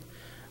content,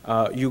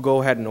 you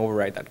go ahead and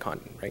overwrite that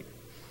content, right?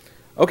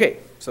 Okay,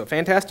 so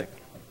fantastic.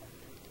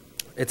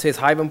 It says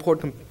Hive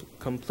import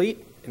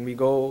complete, and we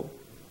go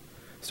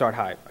start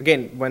Hive.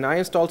 Again, when I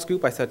installed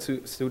Scoop, I said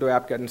sudo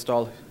apt-get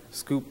install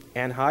Scoop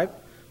and Hive.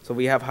 So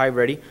we have Hive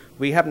ready.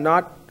 We have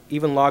not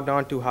even logged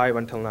on to Hive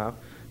until now.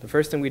 The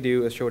first thing we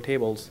do is show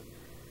tables,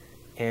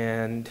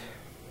 and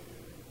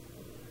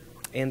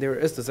there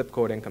is the zip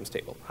code incomes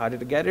table. How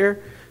did it get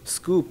here?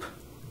 Scoop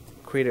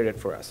created it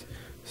for us.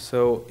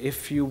 So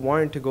if you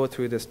wanted to go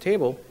through this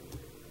table,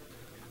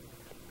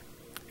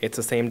 it's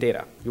the same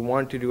data. You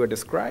want to do a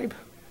describe,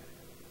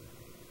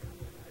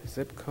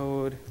 zip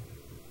code,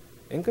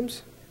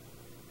 incomes,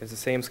 it's the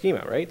same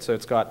schema, right? So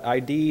it's got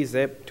ID,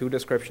 zip, 2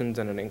 descriptions,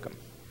 and an income.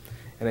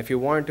 And if you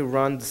wanted to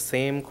run the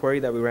same query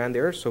that we ran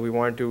there, so we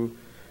wanted to,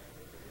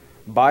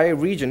 by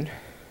region,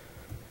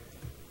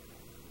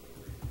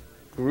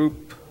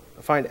 group,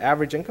 find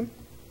average income.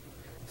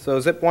 So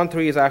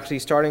zip13 is actually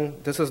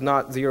starting, this is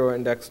not 0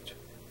 indexed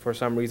for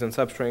some reason.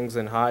 Substrings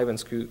and Hive and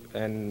Scoop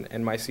and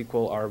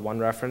MySQL are 1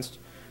 referenced.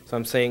 So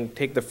I'm saying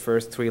take the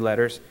first 3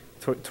 letters.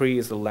 3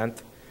 is the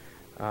length.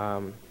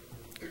 From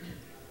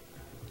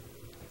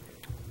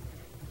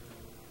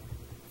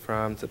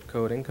zip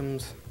code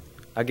incomes.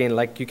 Again,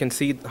 like you can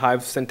see,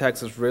 Hive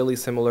syntax is really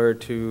similar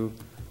to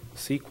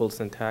SQL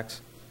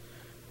syntax.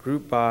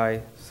 Group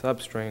by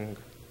substring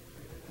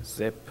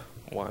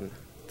zip13.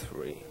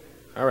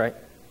 All right.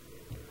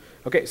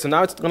 Okay, so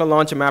now it's going to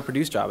launch a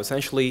MapReduce job.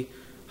 Essentially,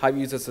 Hive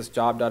uses this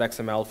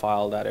job.xml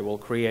file that it will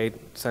create,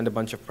 send a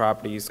bunch of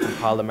properties,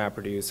 compile the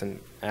MapReduce, and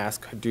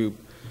ask Hadoop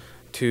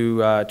to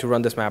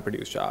run this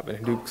MapReduce job. And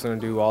Hadoop's going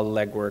to do all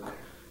the legwork.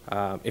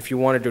 If you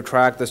wanted to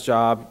track this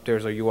job,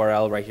 there's a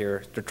URL right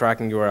here, the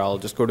tracking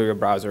URL. Just go to your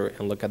browser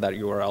and look at that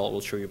URL. It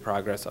will show you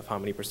progress of how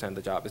many %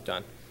 the job is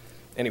done.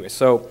 Anyway,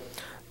 so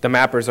the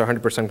mappers are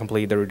 100%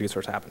 complete. The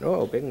reducers happen.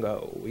 Oh,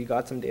 bingo. We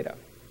got some data.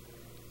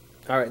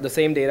 All right, the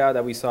same data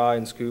that we saw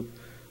in Scoop,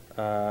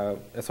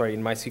 sorry,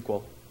 in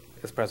MySQL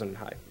is present in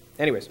Hive.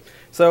 Anyways,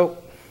 so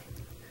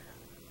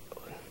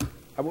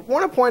I would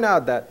want to point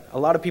out that a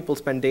lot of people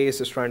spend days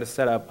just trying to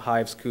set up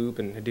Hive, Scoop,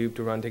 and Hadoop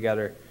to run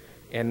together.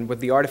 And with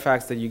the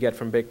artifacts that you get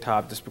from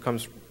BigTop, this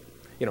becomes,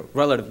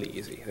 relatively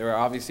easy. There are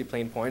obviously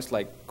plain points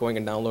like going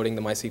and downloading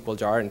the MySQL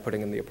jar and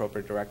putting in the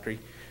appropriate directory.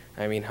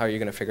 I mean, how are you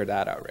going to figure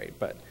that out, right?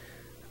 But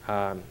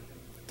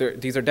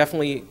these are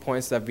definitely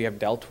points that we have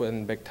dealt with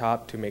in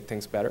BigTop to make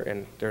things better.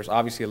 And there's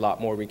obviously a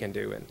lot more we can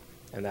do.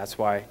 And that's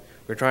why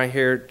we're trying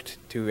here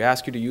to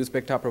ask you to use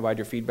BigTop, provide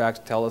your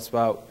feedback, tell us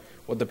about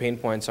what the pain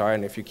points are,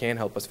 and if you can,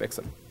 help us fix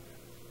them.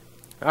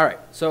 All right,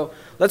 so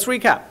let's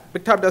recap.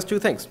 BigTop does 2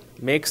 things.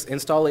 Makes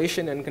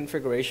installation and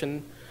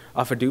configuration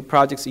of Hadoop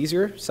projects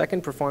easier.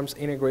 Second, performs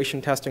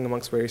integration testing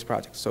amongst various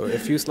projects. So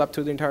if you slept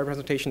through the entire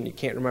presentation, you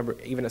can't remember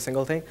even a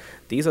single thing,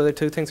 these are the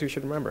 2 things you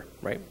should remember,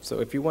 right?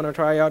 So if you want to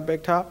try out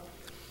BigTop,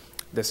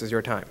 this is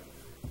your time.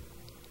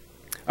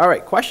 All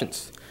right,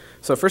 questions.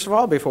 So first of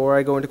all, before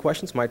I go into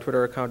questions, my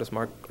Twitter account is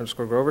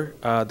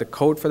Mark_Grover. The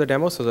code for the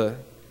demo, so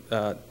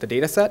the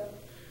data set,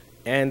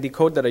 and the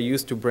code that I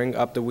used to bring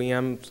up the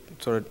VM,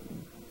 sort of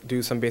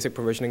do some basic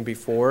provisioning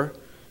before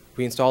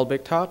we install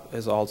BigTop,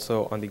 is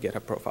also on the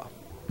GitHub profile.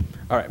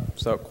 All right,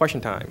 so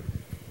question time.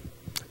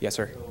 Yes,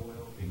 sir.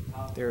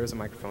 There is a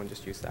microphone.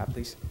 Just use that,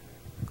 please.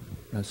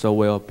 So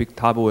will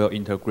BigTop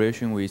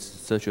integration with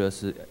such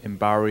as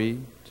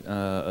Embari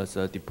as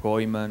a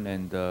deployment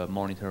and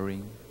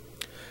monitoring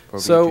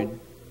provision?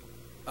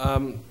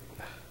 So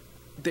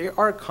they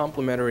are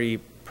complementary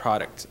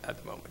products at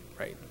the moment,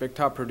 right?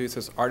 BigTop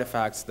produces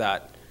artifacts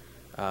that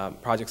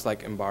projects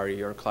like Embari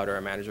or Cloud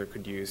Era Manager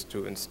could use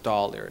to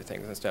install their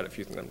things instead of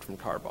using them from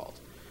tarballs.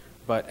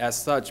 But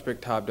as such,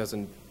 BigTop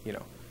doesn't,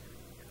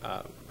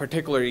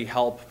 particularly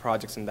help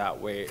projects in that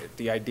way.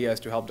 The idea is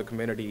to help the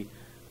community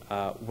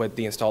with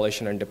the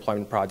installation and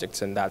deployment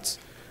projects, and that's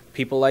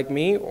people like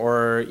me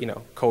or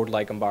code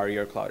like Embari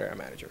or Cloud Era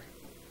Manager.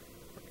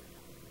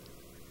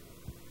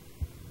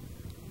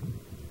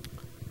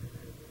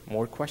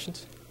 More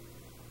questions?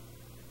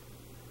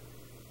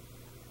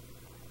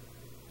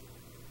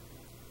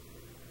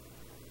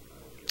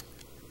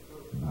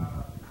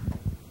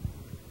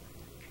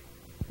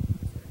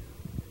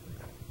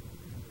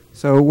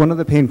 So one of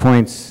the pain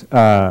points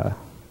that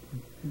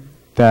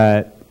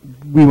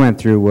we went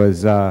through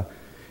was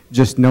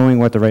just knowing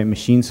what the right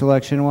machine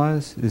selection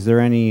was. Is there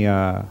any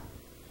are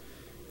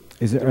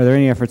there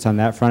any efforts on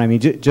that front? I mean,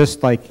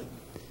 just like,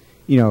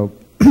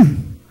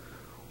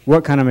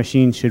 what kind of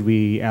machine should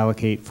we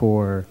allocate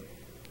for,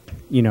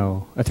 a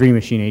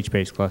 3-machine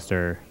HBase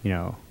cluster,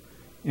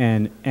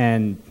 and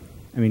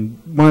I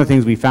mean, one of the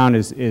things we found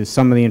is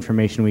some of the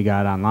information we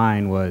got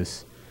online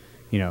was,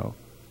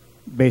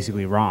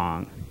 basically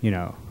wrong,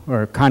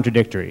 or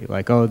contradictory.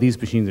 Like, oh, these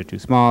machines are too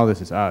small.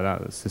 This is, oh, no,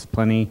 this is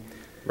plenty.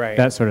 Right.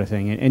 That sort of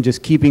thing. And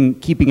just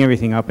keeping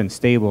everything up and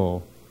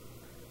stable,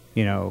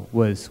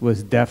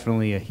 was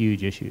definitely a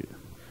huge issue.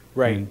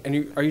 Right.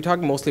 And are you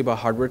talking mostly about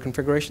hardware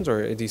configurations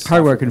or are these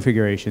hardware software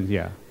configurations,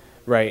 yeah.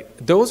 Right.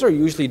 Those are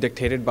usually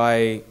dictated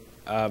by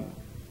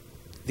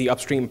the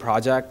upstream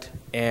project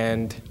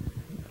and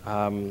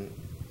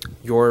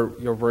your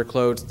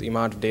workloads, the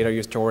amount of data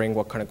you're storing,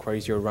 what kind of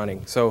queries you're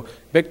running. So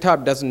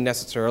BigTop doesn't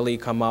necessarily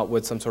come out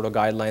with some sort of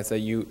guidelines that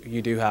you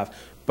do have,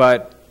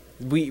 but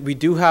we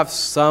do have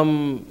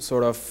some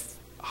sort of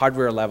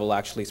hardware level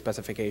actually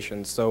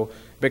specifications. So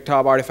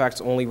BigTop artifacts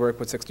only work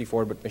with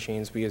 64-bit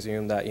machines. We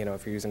assume that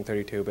if you're using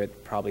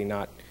 32-bit, probably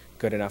not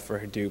good enough for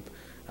Hadoop.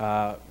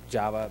 Java,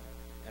 Java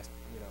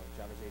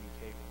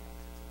JDK.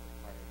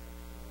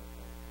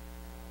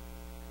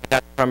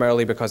 That's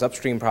primarily because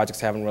upstream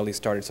projects haven't really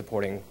started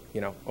supporting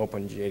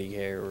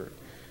OpenJDK or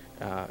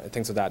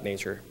things of that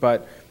nature.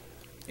 But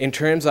in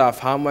terms of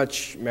how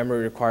much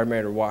memory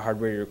requirement or what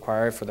hardware you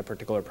require for the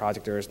particular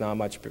project, there is not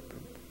much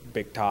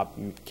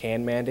BigTop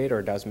can mandate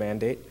or does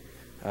mandate.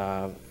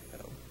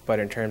 But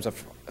in terms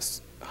of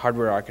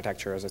hardware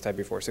architecture, as I said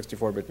before,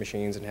 64-bit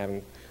machines and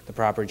having the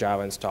proper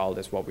Java installed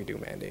is what we do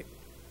mandate.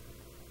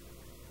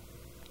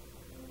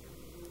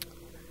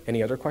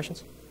 Any other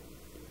questions?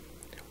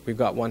 We've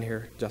got one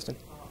here, Justin.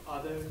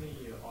 Are there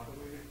any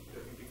automated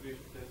integration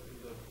tests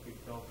in the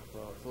BigTop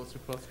source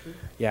repository?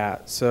 Yeah,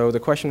 so the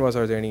question was,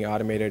 are there any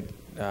automated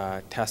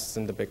tests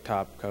in the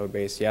BigTop code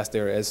base? Yes,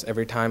 there is.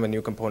 Every time a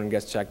new component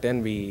gets checked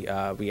in, we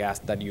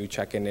ask that you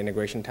check in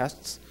integration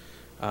tests.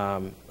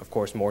 Of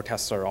course, more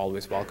tests are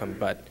always welcome,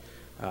 but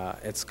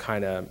it's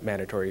kind of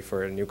mandatory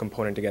for a new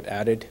component to get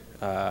added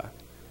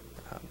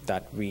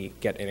that we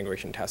get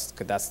integration tests,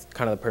 because that's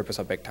kind of the purpose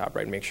of BigTop,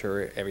 right? Make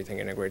sure everything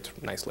integrates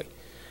nicely.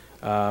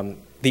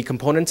 The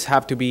components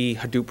have to be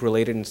Hadoop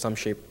related in some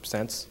shape,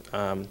 sense.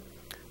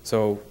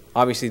 So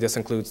obviously this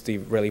includes the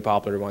really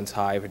popular ones,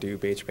 Hive, Hadoop,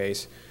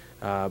 HBase,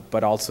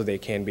 but also they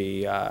can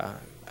be,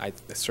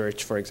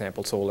 search, for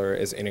example, Solr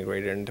is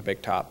integrated into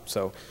BigTop.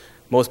 So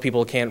most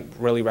people can't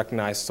really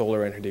recognize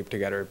Solr and Hadoop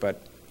together,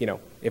 but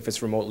if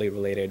it's remotely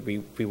related,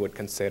 we would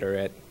consider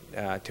it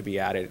to be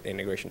added,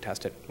 integration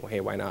tested. Well, hey,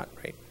 why not,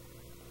 right?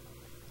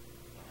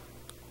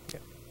 Yeah.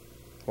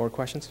 More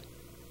questions?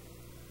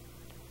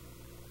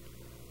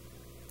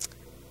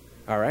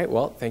 All right,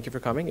 well, thank you for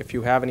coming. If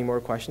you have any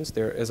more questions,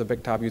 there is a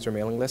BigTop user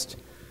mailing list.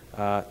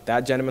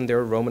 That gentleman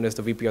there, Roman, is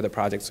the VP of the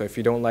project, so if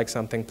you don't like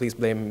something, please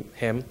blame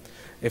him.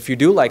 If you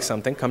do like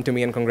something, come to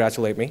me and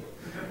congratulate me.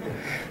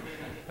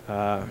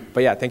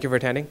 But yeah, thank you for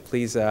attending.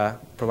 Please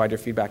provide your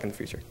feedback in the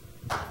future.